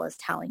cycle is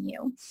telling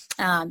you.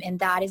 And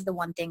that is the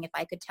one thing, if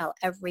I could tell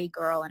every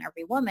girl and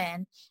every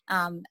woman,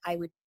 I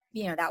would,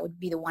 that would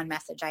be the one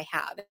message I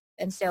have.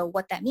 And so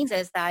what that means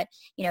is that,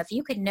 if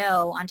you could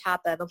know on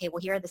top of, okay, well,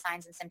 here are the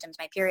signs and symptoms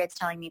my period's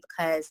telling me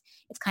because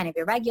it's kind of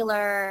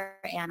irregular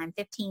and I'm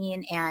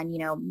 15 and,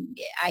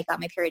 I got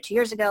my period 2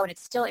 years ago and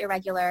it's still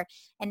irregular.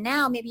 And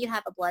now maybe you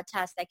have a blood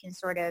test that can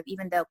sort of,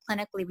 even though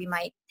clinically we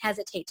might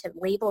hesitate to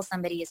label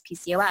somebody as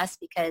PCOS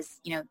because,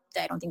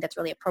 I don't think that's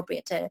really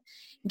appropriate to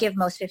give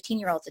most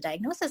 15-year-olds a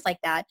diagnosis like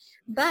that.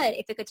 But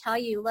if it could tell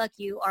you, look,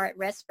 you are at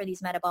risk for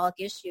these metabolic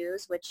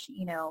issues, which,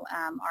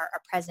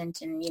 are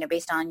present and,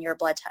 based on your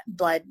blood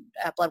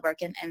work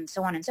and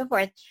so on and so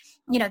forth,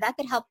 that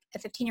could help a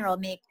 15-year-old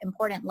make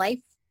important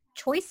life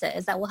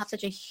choices that will have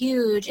such a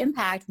huge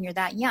impact when you're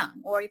that young,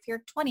 or if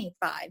you're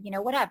 25,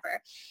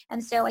 whatever.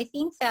 And so I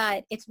think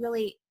that it's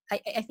really,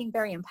 I think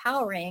very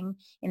empowering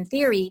in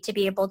theory to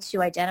be able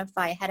to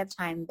identify ahead of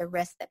time the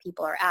risk that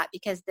people are at,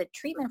 because the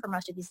treatment for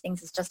most of these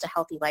things is just a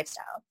healthy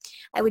lifestyle.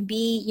 I would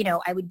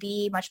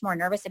be much more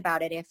nervous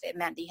about it if it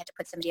meant that you had to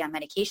put somebody on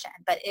medication,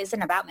 but it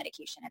isn't about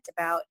medication. It's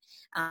about,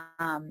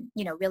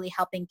 really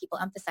helping people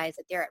emphasize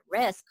that they're at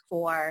risk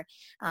for,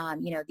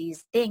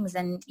 these things.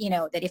 And,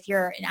 that if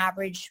you're an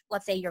average,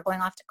 let's say you're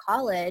going off to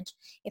college,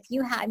 if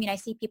you have, I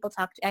see people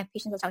I have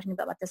patients that talk to me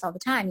about this all the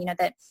time,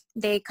 that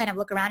they kind of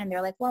look around and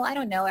they're like, well, I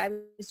don't know. I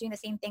was doing the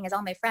same thing as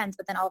all my friends,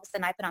 but then all of a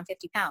sudden I put on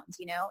 50 pounds,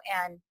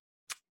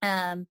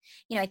 and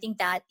I think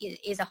that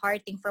is a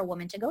hard thing for a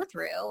woman to go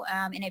through.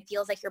 And it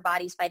feels like your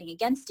body's fighting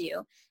against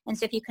you. And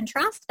so if you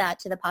contrast that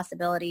to the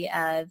possibility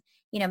of,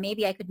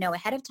 maybe I could know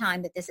ahead of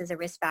time that this is a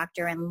risk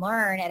factor and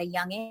learn at a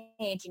young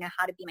age,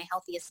 how to be my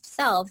healthiest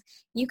self,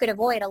 you could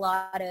avoid a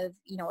lot of,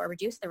 or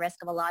reduce the risk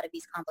of a lot of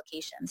these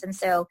complications. And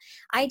so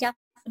I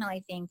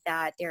definitely think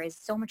that there is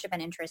so much of an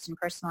interest in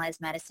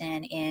personalized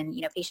medicine, in,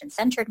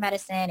 patient-centered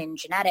medicine, in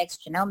genetics,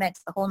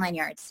 genomics, the whole 9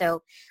 yards.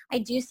 So I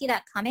do see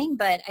that coming,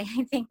 but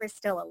I think we're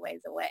still a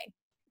ways away.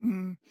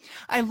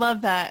 I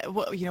love that.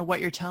 What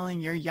you're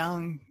telling your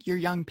young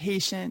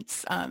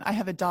patients. I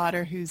have a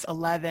daughter who's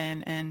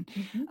 11,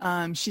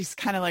 and she's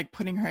kind of like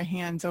putting her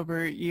hands over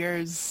her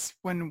ears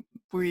when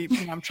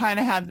I'm trying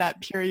to have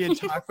that period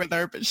talk with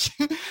her, but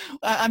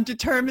I'm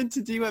determined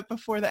to do it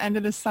before the end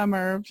of the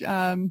summer.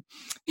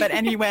 But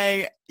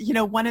anyway,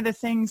 one of the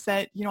things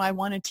that, I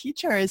want to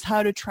teach her is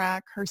how to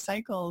track her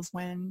cycles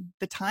when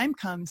the time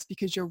comes,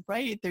 because you're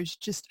right. There's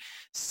just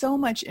so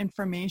much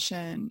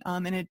information,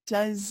 and it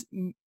does,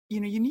 you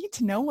need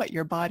to know what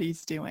your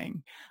body's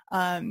doing.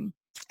 And,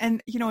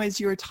 as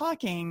you were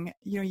talking,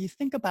 you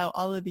think about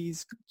all of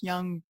these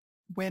young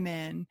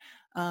women,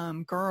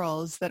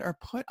 girls that are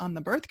put on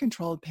the birth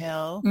control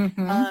pill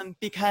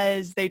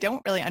because they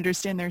don't really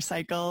understand their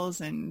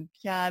cycles. And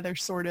they're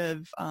sort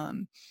of,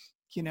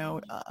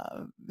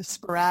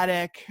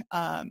 sporadic,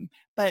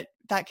 but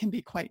that can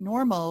be quite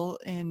normal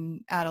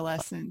in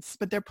adolescence.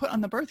 But they're put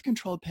on the birth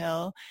control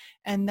pill,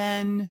 and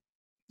then,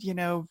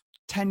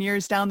 10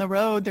 years down the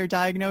road, they're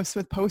diagnosed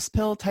with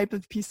post-pill type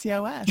of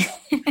PCOS,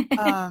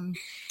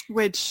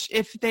 which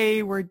if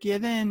they were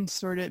given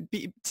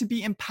to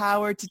be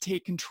empowered to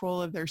take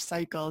control of their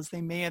cycles, they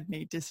may have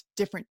made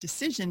different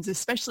decisions,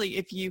 especially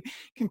if you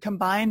can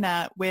combine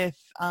that with,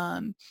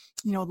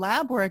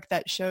 lab work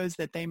that shows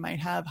that they might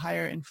have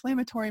higher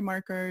inflammatory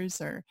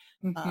markers or,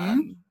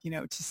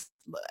 just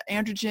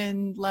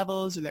androgen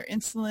levels, or their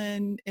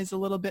insulin is a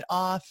little bit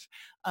off.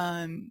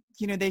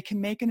 They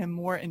can make a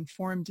more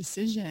informed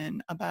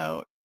decision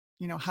about,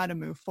 how to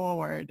move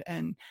forward.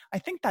 And I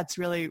think that's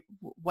really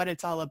what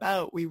it's all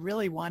about. We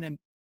really want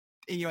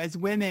to, as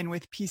women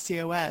with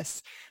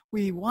PCOS,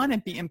 we want to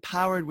be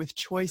empowered with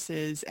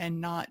choices and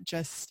not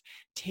just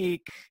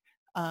take,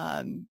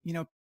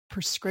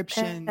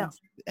 prescriptions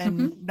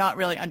and not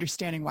really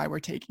understanding why we're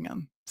taking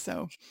them.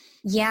 So,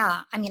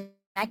 yeah,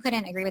 I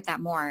couldn't agree with that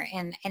more.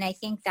 And I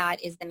think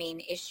that is the main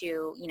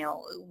issue,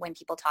 when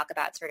people talk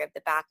about sort of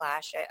the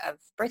backlash of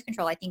birth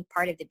control. I think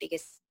part of the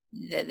biggest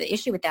the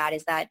issue with that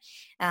is that,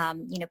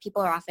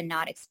 people are often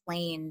not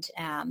explained,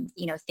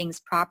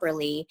 things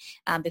properly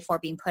before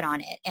being put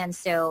on it. And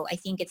so I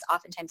think it's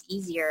oftentimes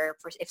easier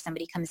for if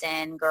somebody comes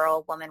in,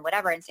 girl, woman,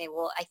 whatever, and say,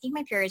 well, I think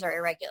my periods are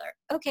irregular.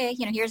 Okay,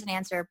 here's an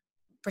answer,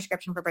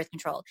 prescription for birth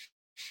control.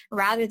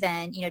 Rather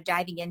than,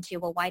 diving into,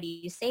 well, why do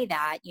you say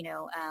that?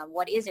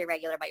 What is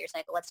irregular about your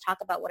cycle? Let's talk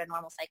about what a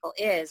normal cycle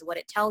is, what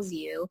it tells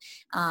you.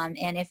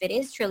 And if it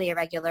is truly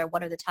irregular,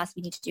 what are the tests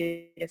we need to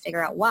do to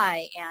figure out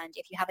why? And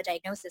if you have a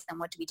diagnosis, then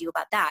what do we do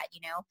about that?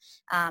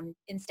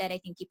 Instead, I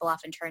think people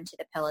often turn to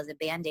the pill as a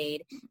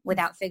Band-Aid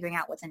without figuring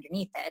out what's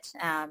underneath it.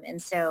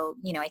 And so,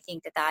 I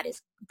think that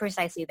is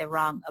precisely the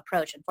wrong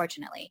approach,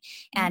 unfortunately,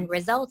 and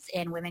results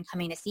in women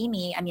coming to see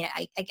me.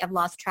 I've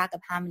lost track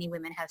of how many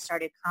women have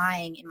started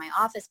crying in my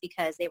office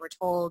because they were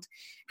told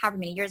however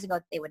many years ago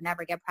that they would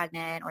never get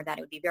pregnant, or that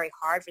it would be very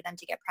hard for them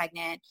to get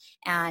pregnant.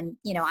 And,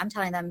 I'm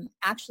telling them,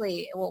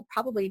 actually, it will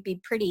probably be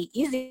pretty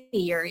easy.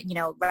 You're,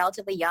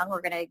 relatively young.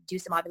 We're going to do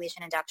some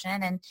ovulation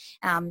induction. And,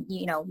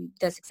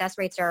 the success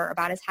rates are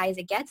about as high as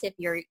it gets if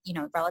you're,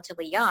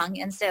 relatively young.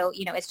 And so,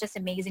 it's just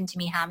amazing to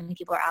me how many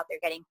people are out there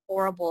getting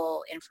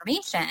horrible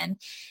information conversation.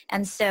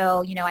 And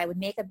so, I would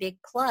make a big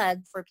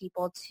plug for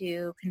people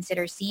to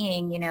consider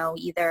seeing,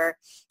 either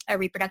a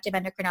reproductive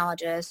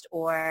endocrinologist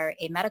or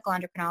a medical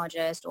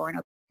endocrinologist or an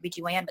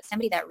OBGYN, but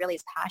somebody that really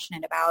is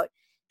passionate about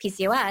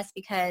PCOS,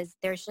 because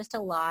there's just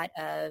a lot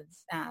of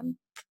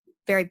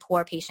very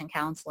poor patient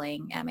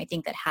counseling, I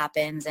think, that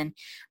happens, and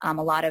a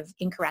lot of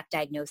incorrect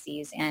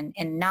diagnoses, and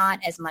not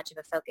as much of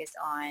a focus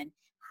on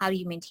how do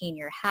you maintain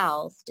your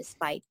health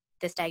despite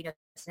this diagnosis,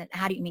 and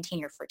how do you maintain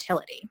your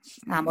fertility,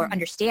 or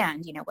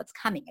understand, what's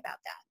coming about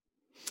that.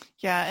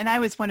 Yeah. And I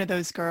was one of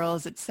those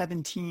girls at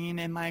 17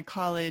 in my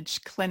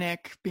college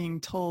clinic being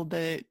told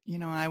that,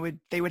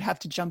 they would have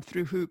to jump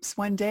through hoops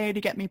one day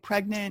to get me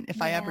pregnant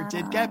if I ever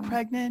did get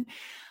pregnant.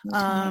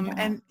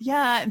 And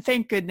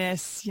thank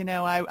goodness,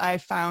 I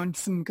found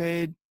some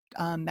good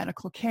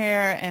medical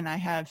care, and I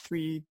have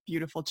 3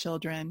 beautiful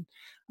children.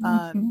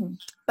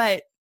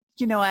 But,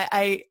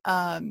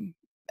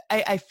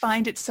 I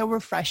find it so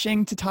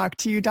refreshing to talk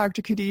to you,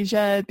 Dr.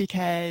 Khadijah,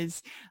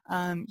 because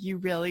you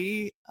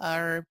really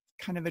are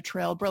kind of a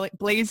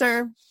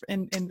trailblazer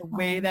in the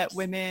way that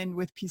women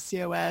with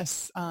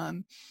PCOS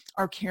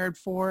are cared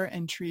for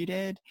and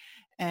treated.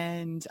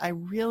 And I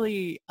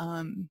really,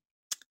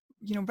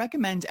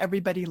 recommend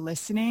everybody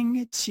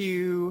listening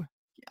to,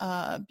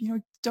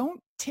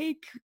 don't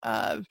take,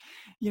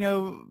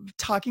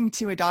 talking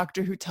to a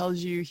doctor who tells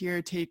you,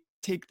 here,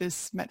 take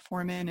this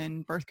metformin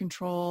and birth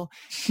control,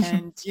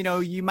 and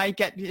you might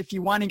get, if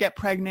you want to get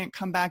pregnant,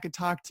 come back and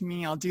talk to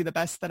me, I'll do the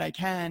best that I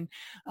can.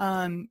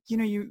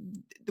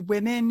 The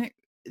women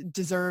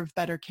deserve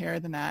better care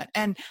than that.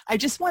 And I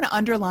just want to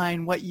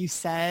underline what you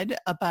said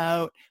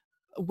about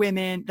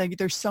women. Like,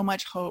 there's so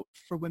much hope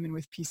for women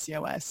with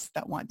PCOS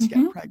that want to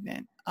get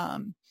pregnant.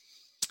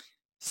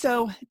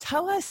 So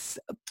tell us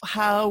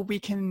how we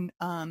can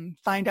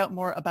find out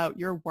more about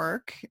your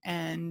work,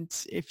 and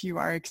if you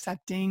are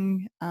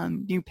accepting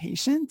new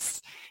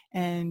patients,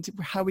 and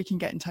how we can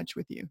get in touch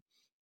with you.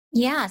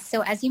 Yeah.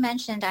 So as you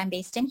mentioned, I'm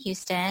based in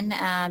Houston.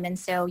 And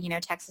so,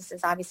 Texas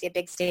is obviously a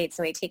big state.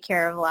 So I take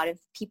care of a lot of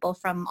people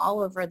from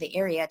all over the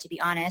area, to be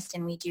honest.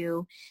 And we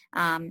do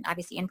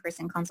obviously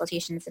in-person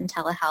consultations and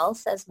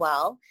telehealth as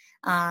well.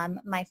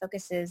 My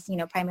focus is,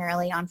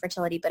 primarily on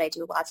fertility, but I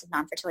do lots of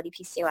non-fertility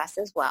PCOS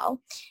as well.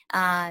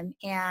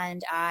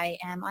 And I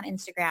am on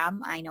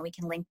Instagram. I know we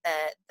can link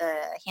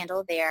the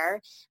handle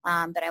there,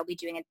 but I'll be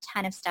doing a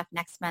ton of stuff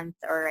next month,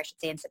 or I should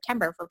say in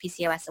September, for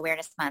PCOS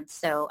Awareness Month.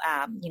 So,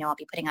 I'll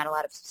be putting out a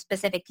lot of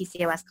specific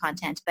PCOS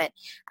content, but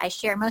I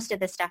share most of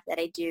the stuff that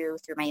I do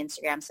through my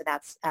Instagram. So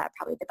that's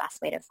probably the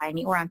best way to find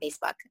me, or on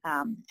Facebook.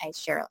 I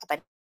share a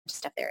bunch of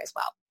stuff there as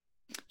well.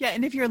 Yeah.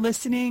 And if you're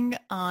listening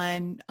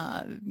on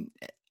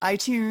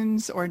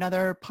iTunes or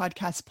another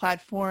podcast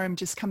platform,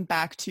 just come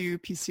back to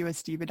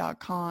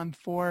PCOSdiva.com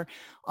for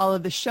all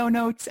of the show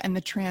notes and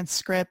the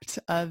transcript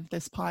of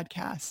this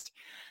podcast.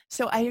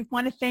 So I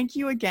want to thank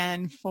you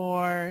again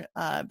for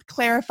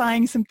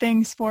clarifying some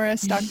things for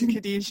us, Dr.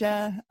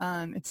 Khadijah.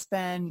 It's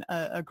been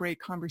a great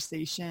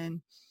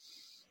conversation.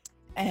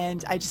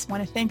 And I just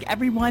want to thank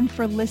everyone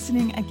for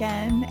listening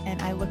again.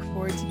 And I look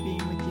forward to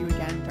being with you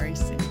again very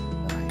soon.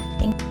 Bye-bye.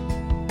 Thank you.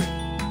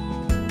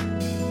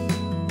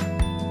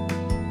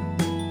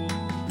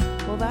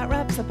 Well, that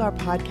wraps up our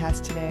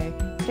podcast today.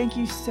 Thank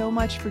you so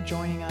much for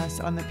joining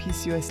us on the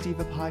PCOS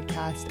Diva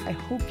podcast. I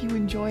hope you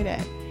enjoyed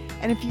it.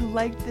 And if you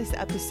liked this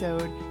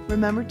episode,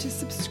 remember to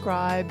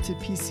subscribe to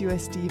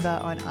PCOS Diva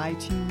on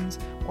iTunes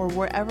or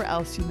wherever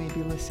else you may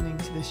be listening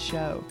to this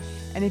show.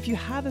 And if you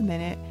have a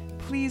minute,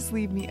 please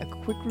leave me a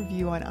quick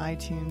review on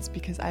iTunes,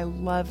 because I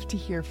love to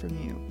hear from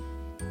you.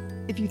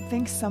 If you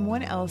think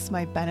someone else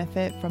might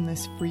benefit from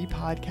this free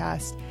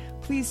podcast,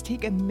 please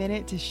take a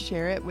minute to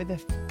share it with a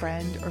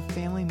friend or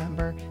family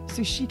member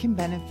so she can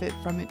benefit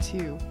from it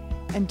too.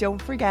 And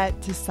don't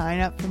forget to sign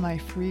up for my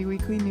free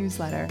weekly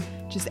newsletter.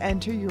 Just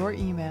enter your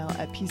email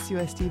at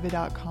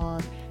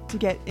PCOSdiva.com to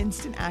get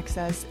instant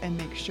access and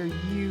make sure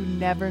you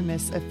never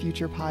miss a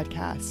future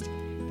podcast.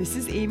 This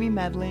is Amy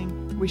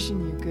Medling,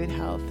 wishing you good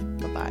health.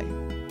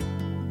 Bye-bye.